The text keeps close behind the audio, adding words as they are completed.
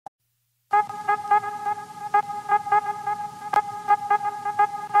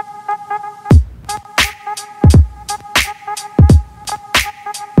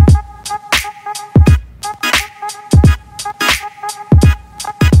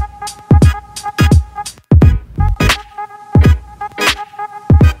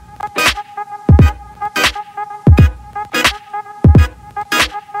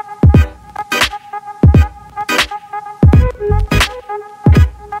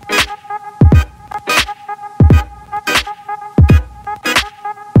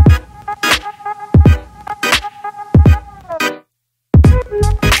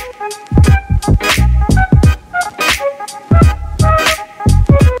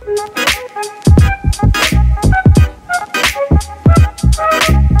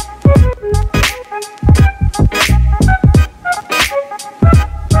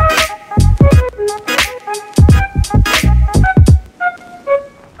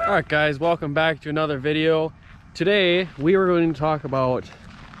Alright guys, welcome back to another video. Today we are going to talk about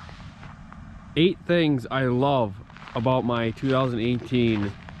 8 things I love about my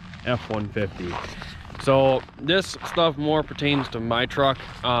 2018 F-150. So this stuff more pertains to my truck,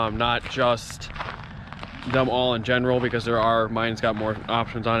 not just them all in general, because mine's got more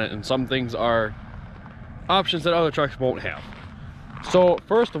options on it, and some things are options that other trucks won't have. So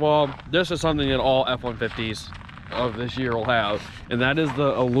first of all, this is something that all F-150s of this year will have, and that is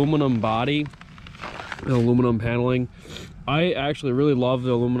the aluminum body, the aluminum paneling. I actually really love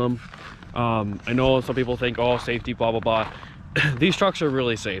the aluminum. I know some people think, oh, safety, blah blah blah. These trucks are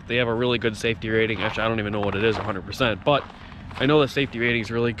really safe. They have a really good safety rating. Actually, I don't even know what it is 100%, but I know the safety rating is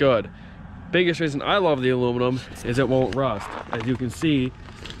really good. Biggest reason I love the aluminum is it won't rust. As you can see,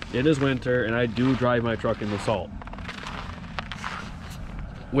 it is winter and I do drive my truck in the salt.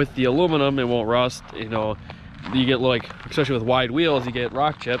 With the aluminum, it won't rust. You know, you get, like, especially with wide wheels, you get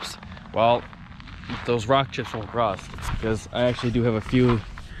rock chips. Well, those rock chips won't rust, because I actually do have a few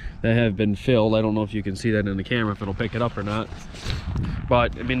that have been filled. I don't know if you can see that in the camera, if it'll pick it up or not,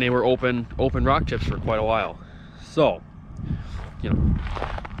 but I mean, they were open rock chips for quite a while. So, you know,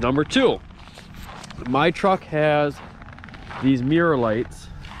 number 2, my truck has these mirror lights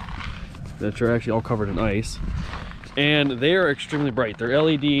that are actually all covered in ice, and they are extremely bright. They're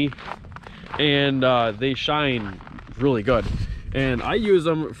LED, and they shine really good. And I use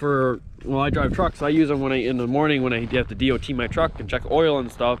them for, well, I drive trucks. I use them when in the morning when I have to DOT my truck and check oil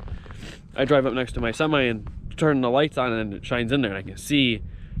and stuff. I drive up next to my semi and turn the lights on, and it shines in there, and I can see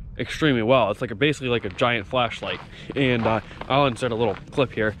extremely well. It's like basically like a giant flashlight. And I'll insert a little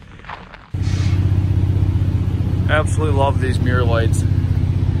clip here. Absolutely love these mirror lights.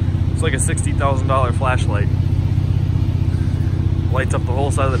 It's like a $60,000 flashlight. Lights up the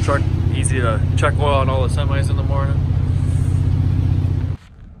whole side of the truck. Easy to check oil on all the semis in the morning.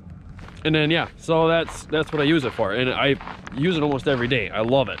 And then, yeah, so that's what I use it for, and I use it almost every day. I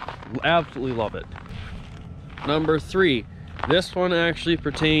love it, absolutely love it. Number 3, this one actually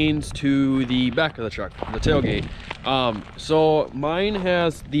pertains to the back of the truck, the tailgate. So mine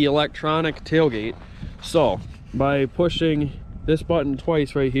has the electronic tailgate. So by pushing this button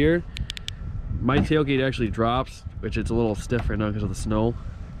twice right here, my tailgate actually drops, which it's a little stiff right now because of the snow.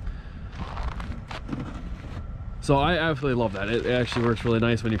 So I absolutely love that. It actually works really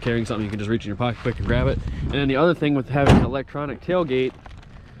nice when you're carrying something. You can just reach in your pocket quick and grab it. And then the other thing with having an electronic tailgate,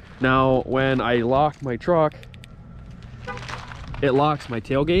 now when I lock my truck, it locks my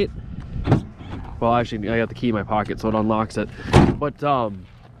tailgate. Well, actually, I got the key in my pocket, so it unlocks it. But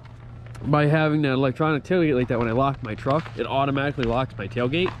by having that electronic tailgate like that, when I lock my truck, it automatically locks my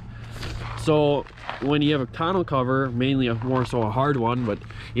tailgate. So when you have a tonneau cover, mainly more so a hard one, but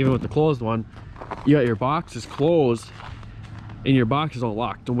even with the closed one, you got your boxes closed and your box is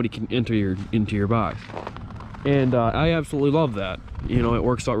unlocked. Nobody can enter into your box. And I absolutely love that. You know, it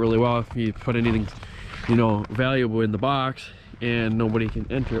works out really well if you put anything, you know, valuable in the box, and nobody can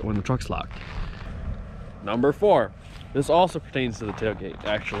enter it when the truck's locked. Number 4, this also pertains to the tailgate,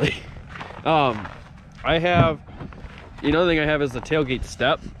 actually. I have, another thing I have is the tailgate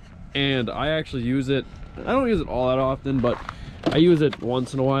step, and I actually use it. I don't use it all that often, but I use it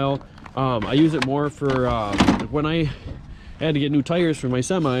once in a while. I use it more for when I had to get new tires for my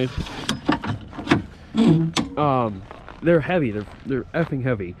semi. They're heavy. They're effing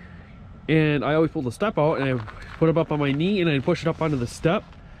heavy, and I always pull the step out and I put them up on my knee and I push it up onto the step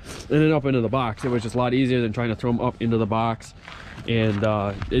and then up into the box. It was just a lot easier than trying to throw them up into the box, and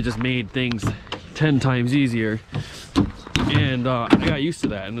it just made things 10 times easier. And I got used to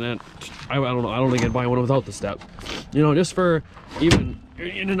that, and then I don't know, I don't think I'd buy one without the step, you know, just for even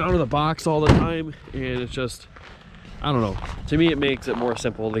in and out of the box all the time. And it's just, I don't know, to me it makes it more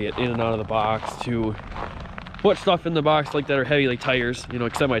simple to get in and out of the box, to put stuff in the box like that are heavy, like tires, you know,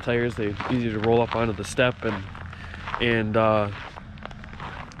 like semi tires. They're easy to roll up onto the step, and I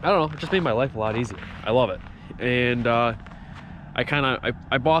don't know, it just made my life a lot easier. I love it. And I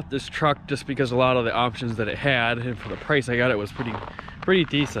bought this truck just because a lot of the options that it had, and for the price I got, it was pretty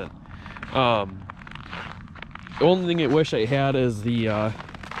decent. The only thing I wish I had is the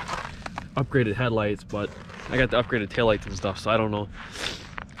upgraded headlights, but I got the upgraded taillights and stuff, so I don't know.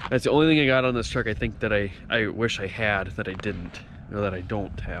 That's the only thing I got on this truck I think that I wish I had that I didn't, or that I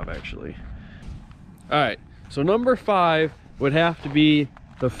don't have actually. All right, so number 5 would have to be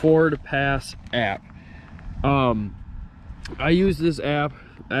the Ford Pass app. I use this app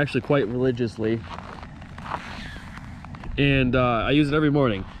actually quite religiously, and I use it every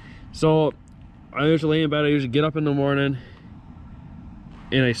morning. So I usually lay in bed, I usually get up in the morning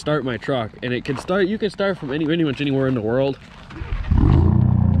and I start my truck, and it can start, you can start from pretty much anywhere in the world.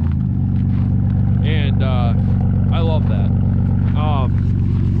 And I love that.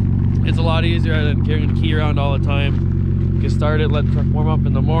 It's a lot easier than carrying the key around all the time. You can start it, let the truck warm up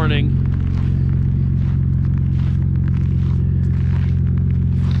in the morning.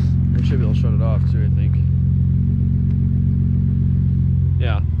 I should be able to shut it off too, I think.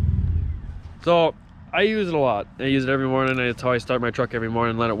 Yeah. So I use it a lot. I use it every morning. That's how I start my truck every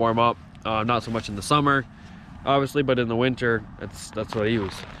morning, let it warm up. Not so much in the summer, obviously, but in the winter, that's what I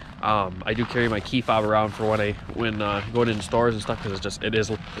use. I do carry my key fob around for when going into stores and stuff, because it is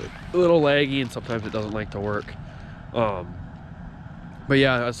a little laggy and sometimes it doesn't like to work. But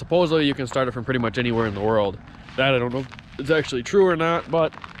yeah, supposedly you can start it from pretty much anywhere in the world. That I don't know if it's actually true or not,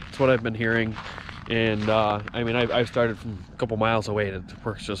 but it's what I've been hearing. And I mean, I've started from a couple miles away and it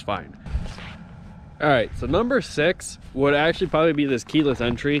works just fine. All right, so number 6 would actually probably be this keyless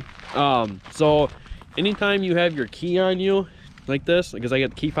entry. So anytime you have your key on you like this, because I get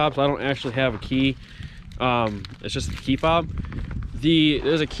the key fob, so I don't actually have a key. It's just the key fob.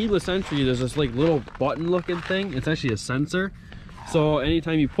 There's a keyless entry. There's this like little button looking thing. It's actually a sensor. So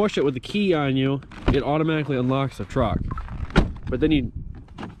anytime you push it with the key on you, it automatically unlocks the truck. But then you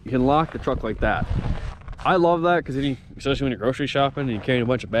can lock the truck like that. I love that, because especially when you're grocery shopping and you're carrying a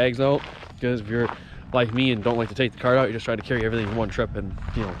bunch of bags out, because if you're like me and don't like to take the cart out, you just try to carry everything in one trip and,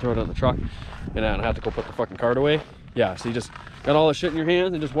 you know, throw it on the truck and not have to go put the fucking cart away. Yeah, so you just got all the shit in your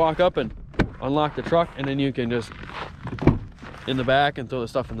hands and just walk up and unlock the truck, and then you can just in the back and throw the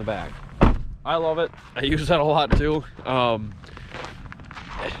stuff in the back. I love it. I use that a lot too.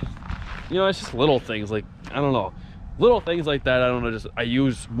 You know, it's just little things, like, I don't know, little things like that. I don't know, just I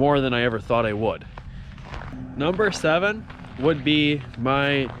use more than I ever thought I would. Number 7 would be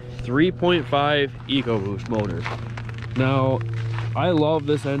my 3.5 EcoBoost motor. Now, I love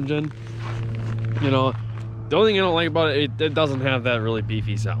this engine. You know, the only thing I don't like about it, it doesn't have that really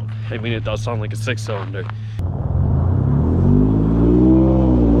beefy sound. I mean, it does sound like a 6-cylinder.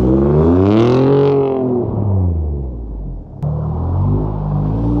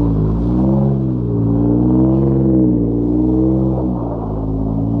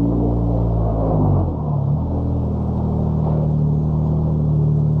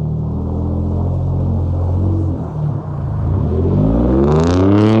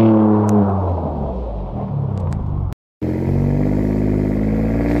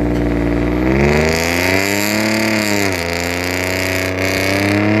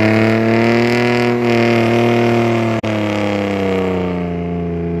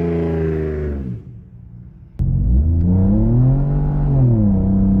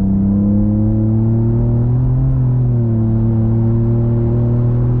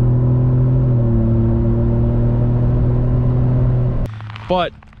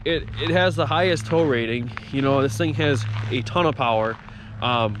 But it has the highest tow rating. You know, this thing has a ton of power,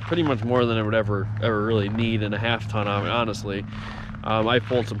 pretty much more than I would ever really need in a half ton of it, honestly. I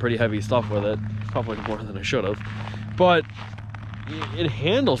pulled some pretty heavy stuff with it, probably more than I should have, but it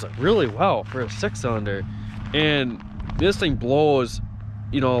handles it really well for a 6-cylinder. And this thing blows,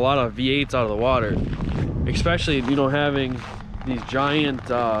 you know, a lot of V8s out of the water, especially, you know, having these giant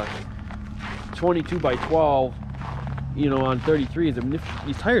 22 by 12, you know, on 33s. I mean,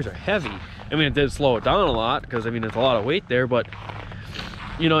 these tires are heavy. I mean, it did slow it down a lot, because I mean, there's a lot of weight there, but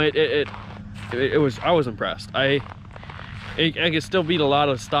you know, I was impressed. I could still beat a lot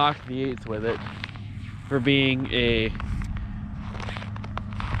of stock V8s with it for being a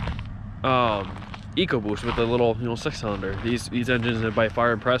EcoBoost with a little, you know, 6-cylinder. These engines have by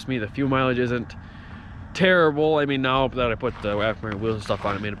far impressed me. The fuel mileage isn't terrible. I mean, now that I put the aftermarket wheels and stuff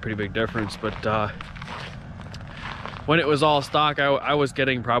on, it made a pretty big difference, but when it was all stock, I was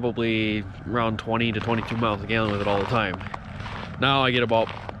getting probably around 20 to 22 miles a gallon with it all the time. Now I get about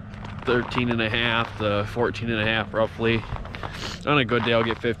 13.5 to 14.5 roughly. On a good day I'll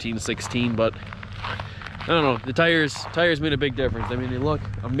get 15, 16, but I don't know, the tires made a big difference. I mean, they look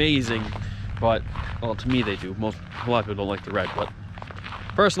amazing, but, well, to me they do. A lot of people don't like the red, but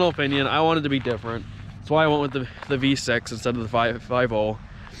personal opinion, I wanted to be different. That's why I went with the V6 instead of the 5.0.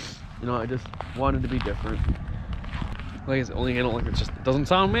 You know, I just wanted to be different. Like I said, only I don't like it, just it doesn't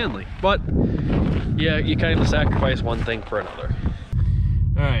sound manly. But yeah, you kind of sacrifice one thing for another.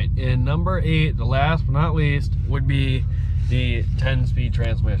 All right, and number 8, the last but not least, would be the 10-speed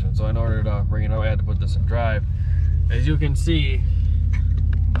transmission. So in order to bring it out, I had to put this in drive. As you can see,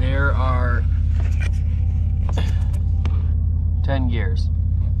 there are 10 gears.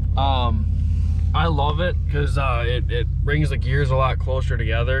 I love it because it brings the gears a lot closer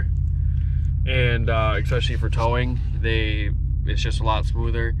together, and especially for towing, it's just a lot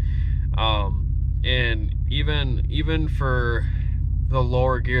smoother. And even for the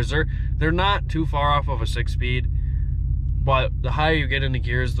lower gears, they're not too far off of a 6-speed, but the higher you get into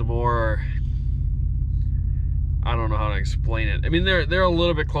gears, the more, I don't know how to explain it. I mean, they're a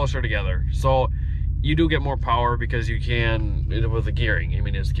little bit closer together, so you do get more power because you can with the gearing. I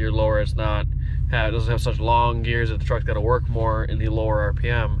mean, it's geared lower, it doesn't have such long gears that the truck's got to work more in the lower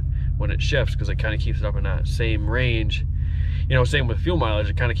RPM when it shifts, because it kind of keeps it up in that same range. You know, same with fuel mileage,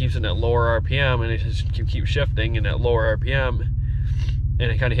 it kind of keeps it in that lower RPM, and it just keeps shifting in that lower RPM,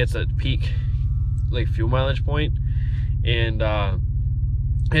 and it kind of hits that peak like fuel mileage point, and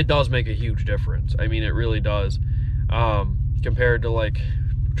it does make a huge difference. I mean, it really does. Compared to like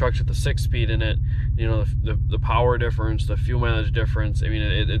trucks with the 6-speed in it, you know, the power difference, the fuel mileage difference, I mean,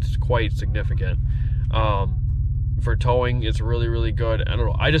 it's quite significant. For towing, it's really, really good. I don't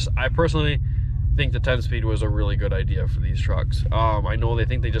know, I personally think the 10-speed was a really good idea for these trucks. I know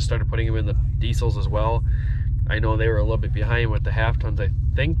they just started putting them in the diesels as well. I know they were a little bit behind with the half tons. I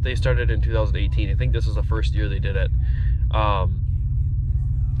think they started in 2018. I think this is the first year they did it.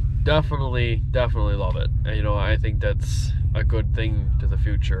 Definitely love it. You know, I think that's a good thing to the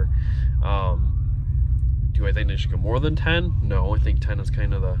future. Do I think they should go more than 10? No, I think 10 is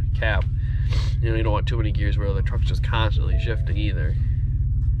kind of the cap. You know, you don't want too many gears where the truck's just constantly shifting either.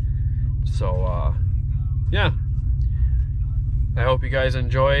 So yeah, I hope you guys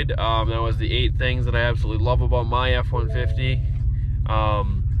enjoyed. That was the 8 things that I absolutely love about my F-150.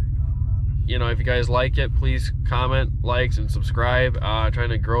 You know, if you guys like it, please comment, likes, and subscribe. Trying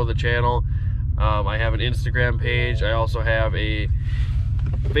to grow the channel. I have an Instagram page. I also have a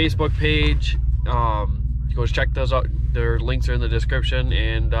Facebook page. Go check those out. Their links are in the description.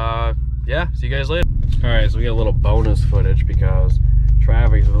 And yeah, see you guys later. All right, so we got a little bonus footage because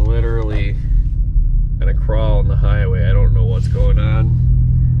traffic's literally gonna crawl on the highway. I don't know what's going on,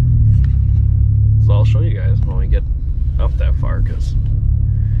 so I'll show you guys when we get up that far, because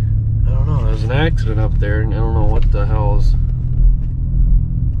I don't know, there's an accident up there and I don't know what the hell's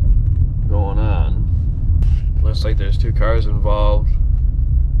going on. Looks like there's 2 cars involved.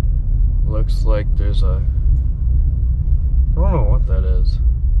 Looks like there's I don't know what that is.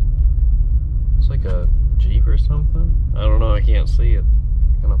 It's like a Jeep or something. I don't know, I can't see it,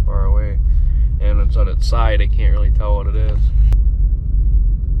 kind of far away, and it's on its side. I can't really tell what it is.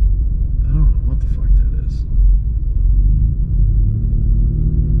 I don't know what the fuck that is.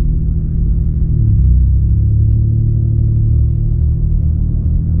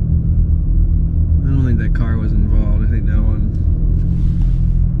 I don't think that car was involved. I think that one.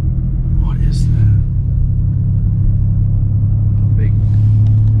 What is that? Big.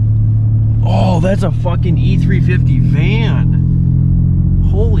 Oh, that's a fucking E350 van.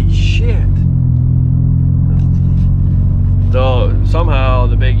 Holy shit. So somehow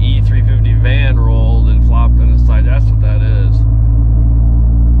the big E350 van rolled and flopped on its side. That's what that is.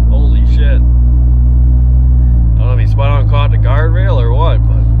 Holy shit. I don't know if he spun out and caught the guardrail or what,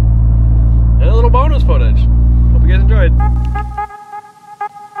 but a little bonus footage. Hope you guys enjoyed.